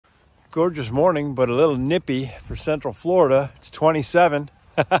Gorgeous morning, but a little nippy for Central Florida. It's 27.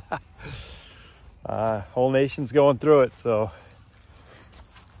 Whole nation's going through it, so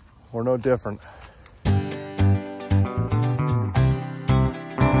we're no different.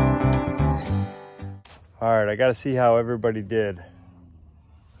 All right, I got to see how everybody did.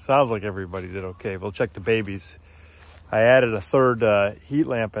 Sounds like everybody did okay. We'll check the babies. I added a third heat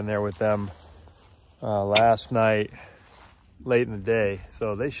lamp in there with them last night, late in the day,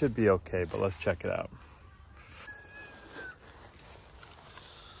 so they should be okay, but let's check it out.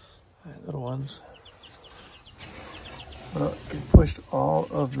 All right, little ones. Well, you pushed all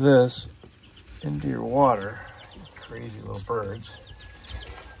of this into your water, you crazy little birds,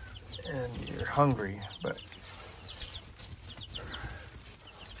 and you're hungry, but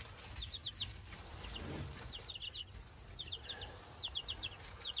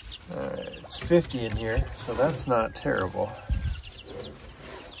it's 50 in here, so that's not terrible.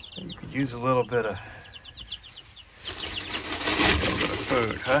 You could use a little bit of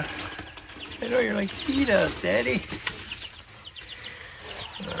food, huh? I know you're like, feed us, Daddy.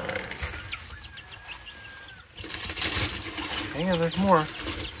 All right. Hang on, there's more.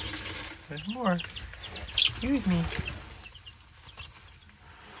 There's more. Excuse me.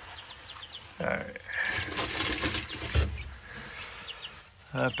 All right.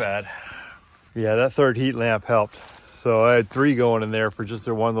 Not bad. Yeah, that third heat lamp helped. So I had 3 going in there for just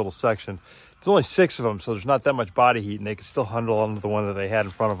their one little section. It's only 6 of them, so there's not that much body heat, and they can still handle onto the one that they had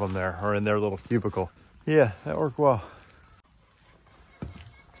in front of them there, or in their little cubicle. Yeah, that worked well.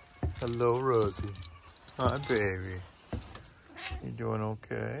 Hello, Rosie. Hi, baby. You doing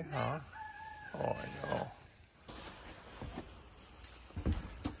okay, huh? Oh, I know.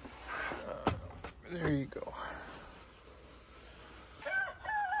 There you go.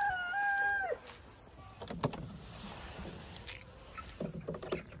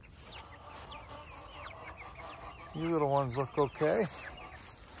 You little ones look okay.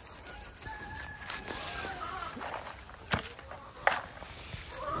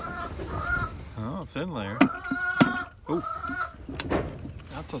 Oh, thin layer. Oh,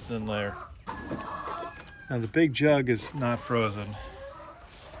 that's a thin layer. Now the big jug is not frozen.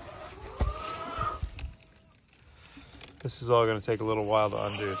 This is all going to take a little while to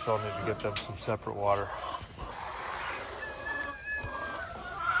undo, so I'll need to get them some separate water.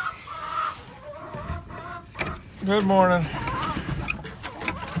 Good morning.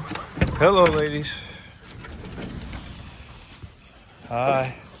 Hello, ladies.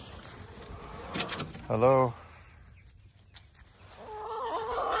 Hi. Hello.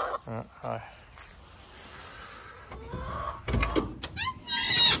 Hi.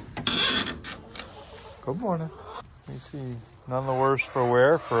 Good morning. You see, none the worse for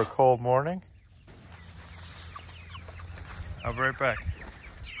wear for a cold morning. I'll be right back.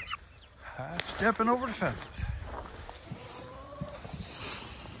 Stepping over the fences.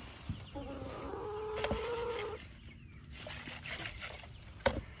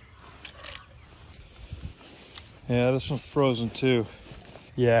 Yeah, this one's frozen too.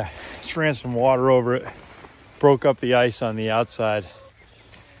 Yeah, just ran some water over it, broke up the ice on the outside,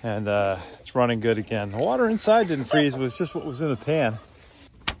 and it's running good again. The water inside didn't freeze, it was just what was in the pan.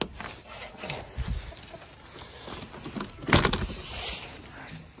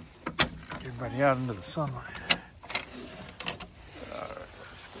 Everybody out into the sunlight. All right,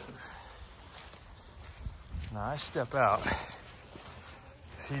 that's good. Now I step out.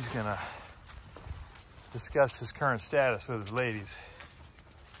 He's gonna discuss his current status with his ladies,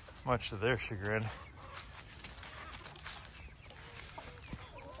 much to their chagrin.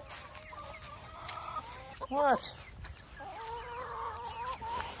 What?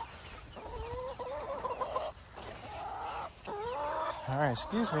 All right,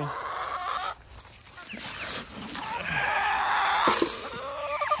 excuse me.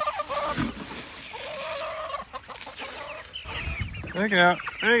 Look out,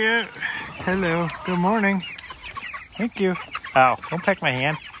 look out. Hello, good morning. Thank you. Ow, don't peck my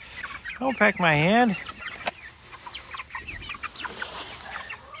hand. Don't peck my hand.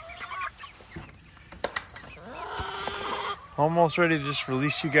 Almost ready to just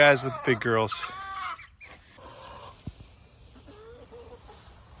release you guys with the big girls.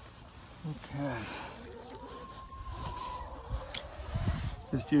 Okay.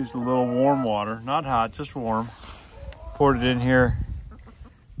 Just used a little warm water, not hot, just warm. Poured it in here,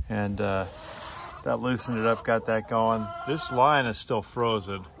 and that loosened it up, got that going. This line is still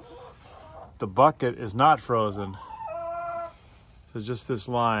frozen. The bucket is not frozen. It's just this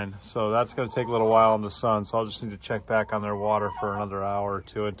line. So that's gonna take a little while in the sun. So I'll just need to check back on their water for another hour or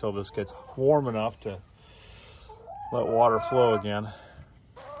two until this gets warm enough to let water flow again.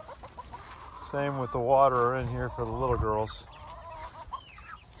 Same with the water in here for the little girls.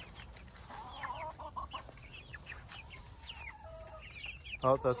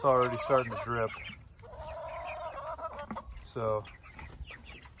 Oh, that's already starting to drip. So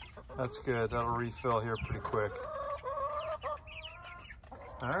that's good. That'll refill here pretty quick.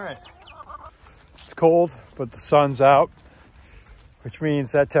 All right. It's cold, but the sun's out, which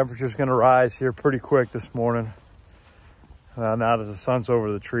means that temperature is going to rise here pretty quick this morning. Now that the sun's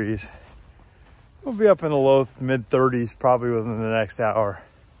over the trees. We'll be up in the low mid 30s probably within the next hour.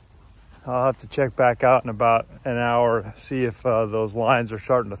 I'll have to check back out in about an hour, see if those lines are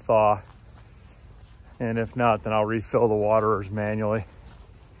starting to thaw. And if not, then I'll refill the waterers manually.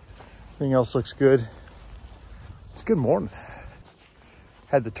 Everything else looks good. It's a good morning.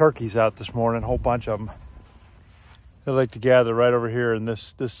 Had the turkeys out this morning, a whole bunch of them. They like to gather right over here in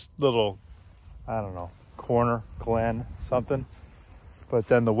this little, I don't know, corner, glen, something. But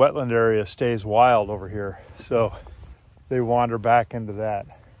then the wetland area stays wild over here. So they wander back into that.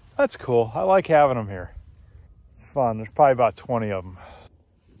 That's cool. I like having them here. It's fun. There's probably about 20 of them.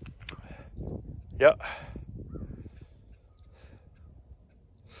 Yep.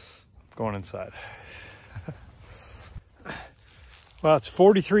 Going inside. Well, it's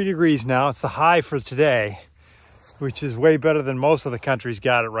 43 degrees now. It's the high for today, which is way better than most of the country's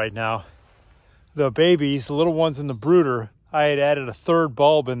got it right now. The babies, the little ones in the brooder, I had added a third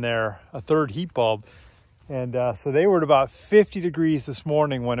bulb in there, a third heat bulb. And so they were at about 50 degrees this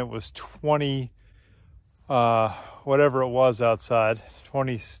morning when it was 20, whatever it was outside,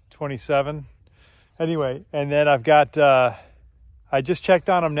 27. Anyway, and then I've got, I just checked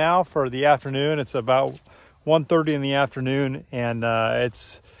on them now for the afternoon. It's about 1:30 in the afternoon, and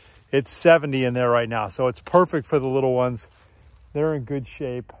it's 70 in there right now. So it's perfect for the little ones. They're in good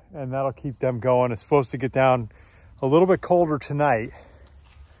shape, and that'll keep them going. It's supposed to get down a little bit colder tonight,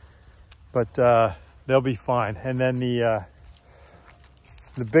 but they'll be fine. And then the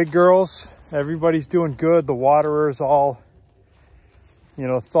big girls, everybody's doing good. The waterers all, you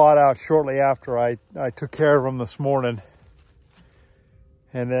know, thawed out shortly after I took care of them this morning.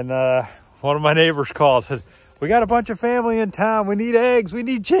 And then one of my neighbors called, said, "We got a bunch of family in town. We need eggs. We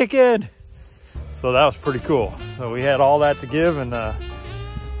need chicken." So that was pretty cool. So we had all that to give, and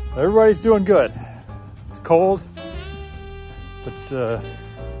everybody's doing good. It's cold, but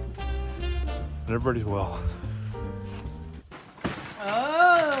everybody's well.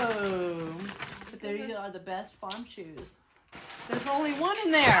 Oh, but there you are, the best farm shoes. There's only one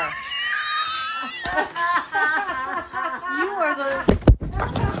in there. You are the